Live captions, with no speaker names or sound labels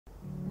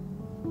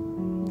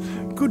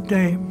Good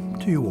day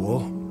to you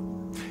all.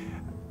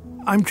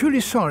 I'm truly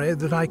sorry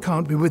that I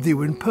can't be with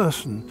you in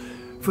person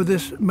for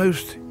this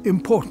most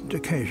important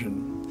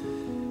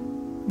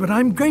occasion. But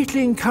I'm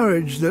greatly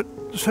encouraged that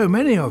so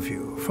many of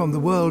you from the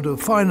world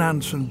of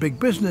finance and big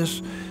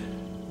business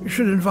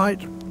should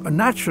invite a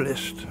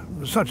naturalist,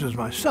 such as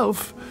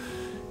myself,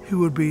 who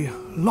would be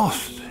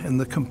lost in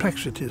the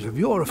complexities of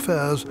your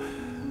affairs,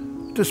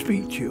 to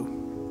speak to you.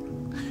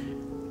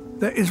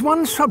 There is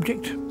one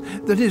subject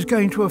that is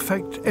going to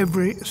affect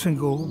every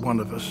single one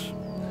of us,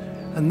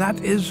 and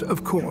that is,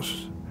 of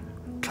course,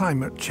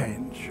 climate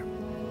change.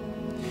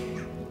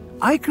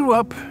 I grew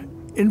up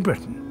in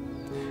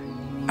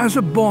Britain. As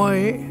a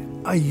boy,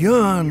 I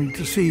yearned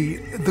to see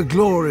the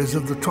glories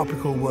of the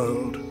tropical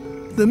world,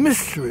 the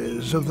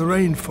mysteries of the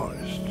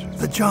rainforest,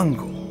 the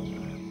jungle,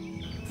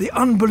 the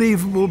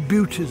unbelievable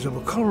beauties of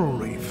a coral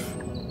reef,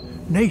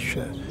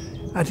 nature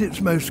at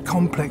its most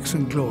complex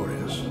and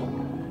glorious.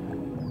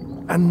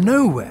 And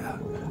nowhere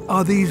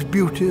are these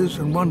beauties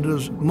and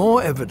wonders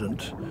more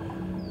evident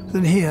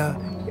than here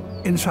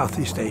in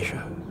Southeast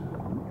Asia.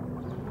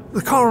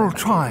 The Coral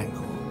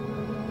Triangle,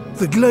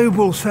 the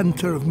global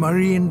centre of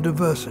marine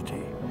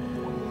diversity,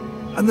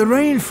 and the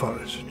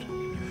rainforest,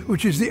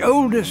 which is the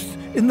oldest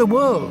in the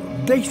world,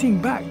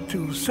 dating back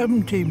to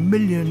 70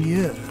 million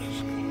years.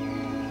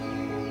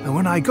 And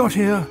when I got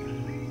here,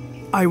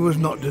 I was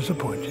not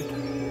disappointed.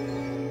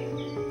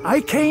 I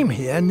came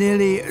here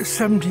nearly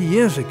 70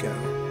 years ago,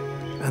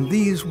 and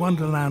these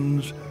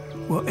wonderlands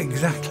were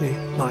exactly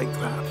like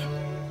that.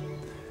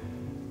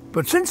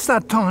 But since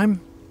that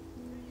time,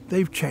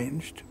 they've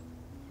changed.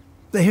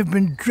 They have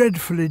been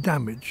dreadfully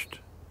damaged,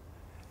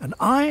 and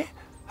I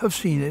have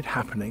seen it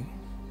happening.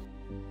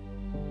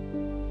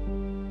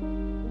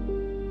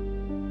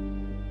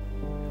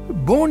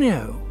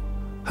 Borneo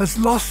has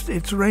lost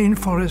its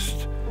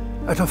rainforest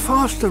at a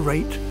faster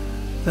rate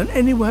than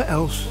anywhere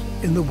else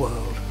in the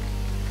world.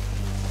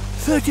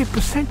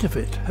 30% of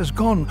it has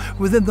gone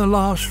within the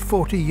last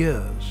 40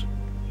 years.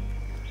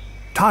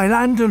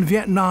 Thailand and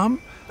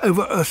Vietnam,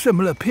 over a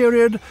similar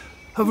period,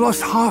 have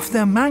lost half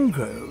their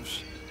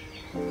mangroves,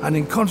 and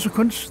in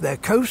consequence their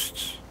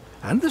coasts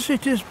and the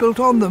cities built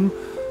on them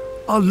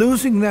are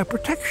losing their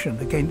protection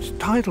against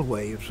tidal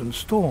waves and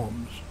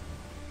storms.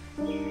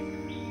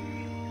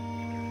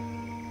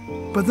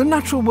 But the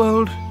natural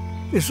world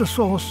is a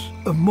source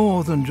of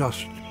more than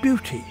just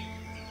beauty.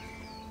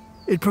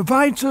 It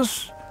provides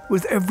us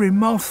with every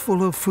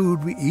mouthful of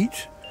food we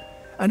eat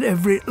and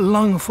every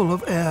lungful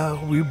of air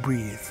we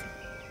breathe.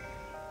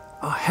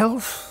 Our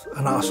health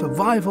and our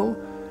survival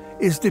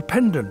is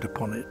dependent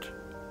upon it,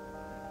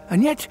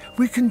 and yet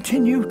we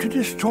continue to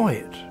destroy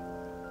it.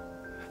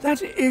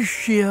 That is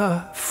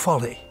sheer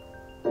folly.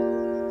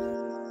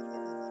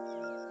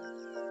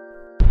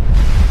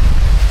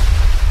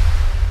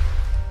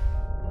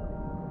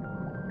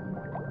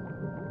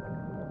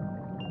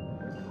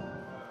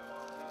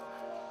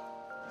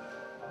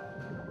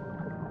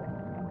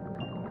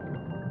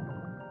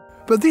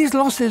 But these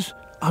losses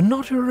are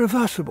not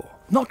irreversible,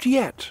 not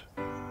yet.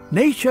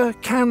 Nature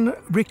can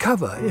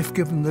recover if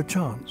given the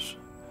chance.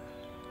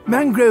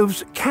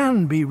 Mangroves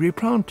can be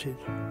replanted.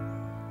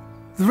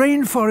 The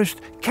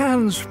rainforest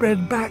can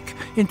spread back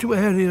into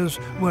areas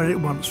where it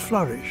once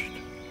flourished.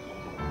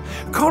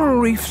 Coral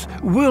reefs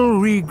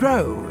will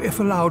regrow if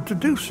allowed to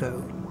do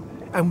so,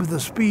 and with a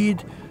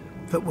speed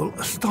that will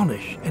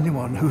astonish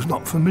anyone who's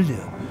not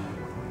familiar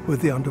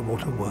with the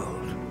underwater world.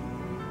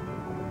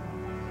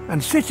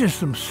 And cities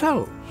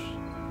themselves,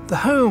 the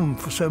home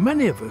for so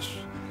many of us,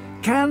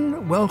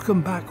 can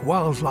welcome back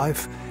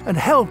wildlife and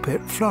help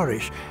it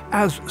flourish,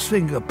 as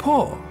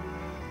Singapore,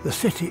 the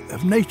city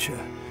of nature,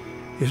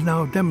 is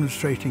now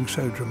demonstrating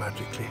so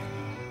dramatically.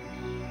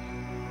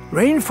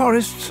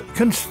 Rainforests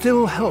can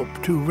still help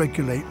to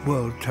regulate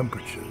world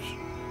temperatures.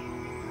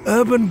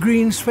 Urban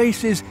green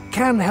spaces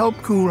can help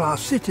cool our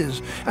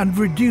cities and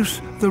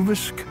reduce the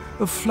risk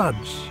of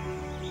floods.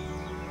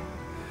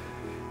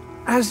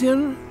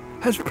 ASEAN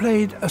has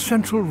played a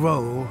central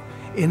role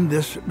in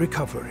this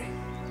recovery,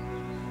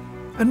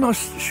 and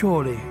must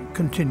surely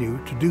continue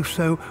to do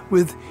so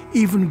with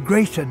even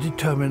greater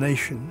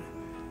determination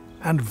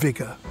and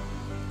vigour.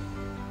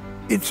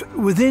 It's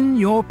within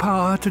your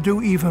power to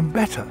do even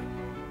better.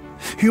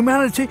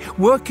 Humanity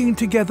working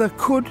together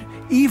could,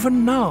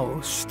 even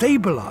now,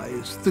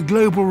 stabilise the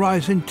global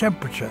rise in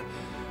temperature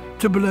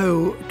to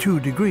below 2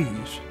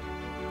 degrees,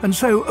 and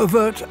so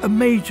avert a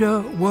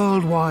major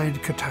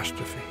worldwide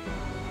catastrophe.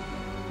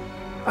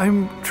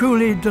 I'm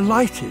truly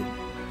delighted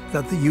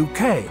that the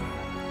UK,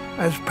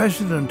 as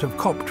president of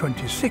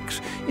COP26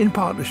 in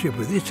partnership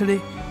with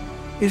Italy,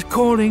 is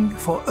calling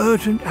for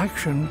urgent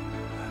action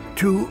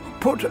to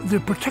put the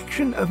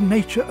protection of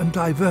nature and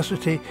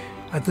diversity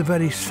at the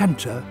very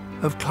centre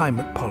of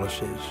climate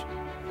policies.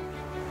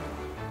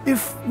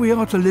 If we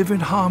are to live in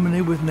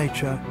harmony with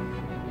nature,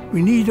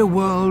 we need a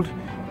world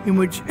in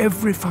which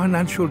every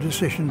financial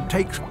decision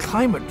takes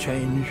climate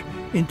change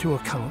into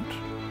account.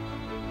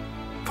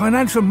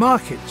 Financial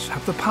markets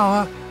have the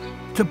power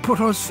to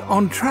put us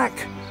on track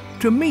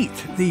to meet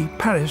the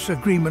Paris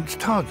Agreement's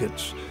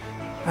targets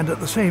and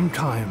at the same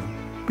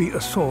time be a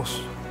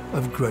source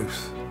of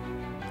growth.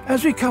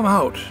 As we come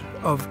out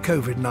of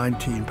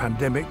COVID-19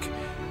 pandemic,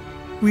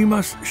 we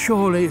must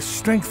surely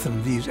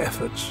strengthen these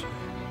efforts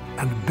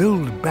and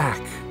build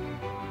back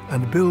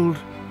and build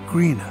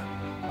greener.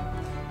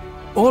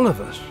 All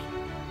of us,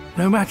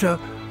 no matter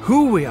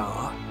who we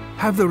are,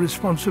 have the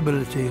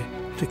responsibility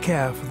to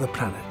care for the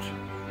planet.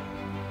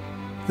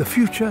 The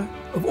future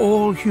of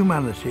all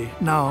humanity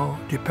now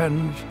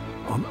depends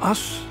on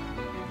us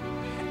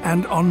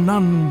and on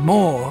none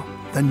more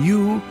than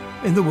you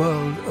in the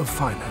world of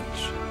finance.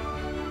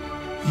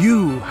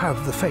 You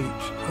have the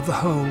fate of the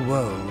whole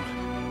world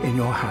in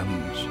your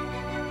hands.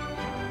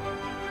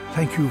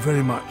 Thank you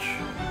very much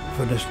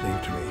for listening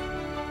to me,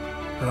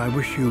 and I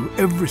wish you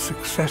every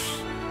success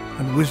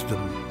and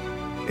wisdom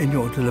in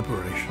your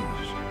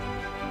deliberations.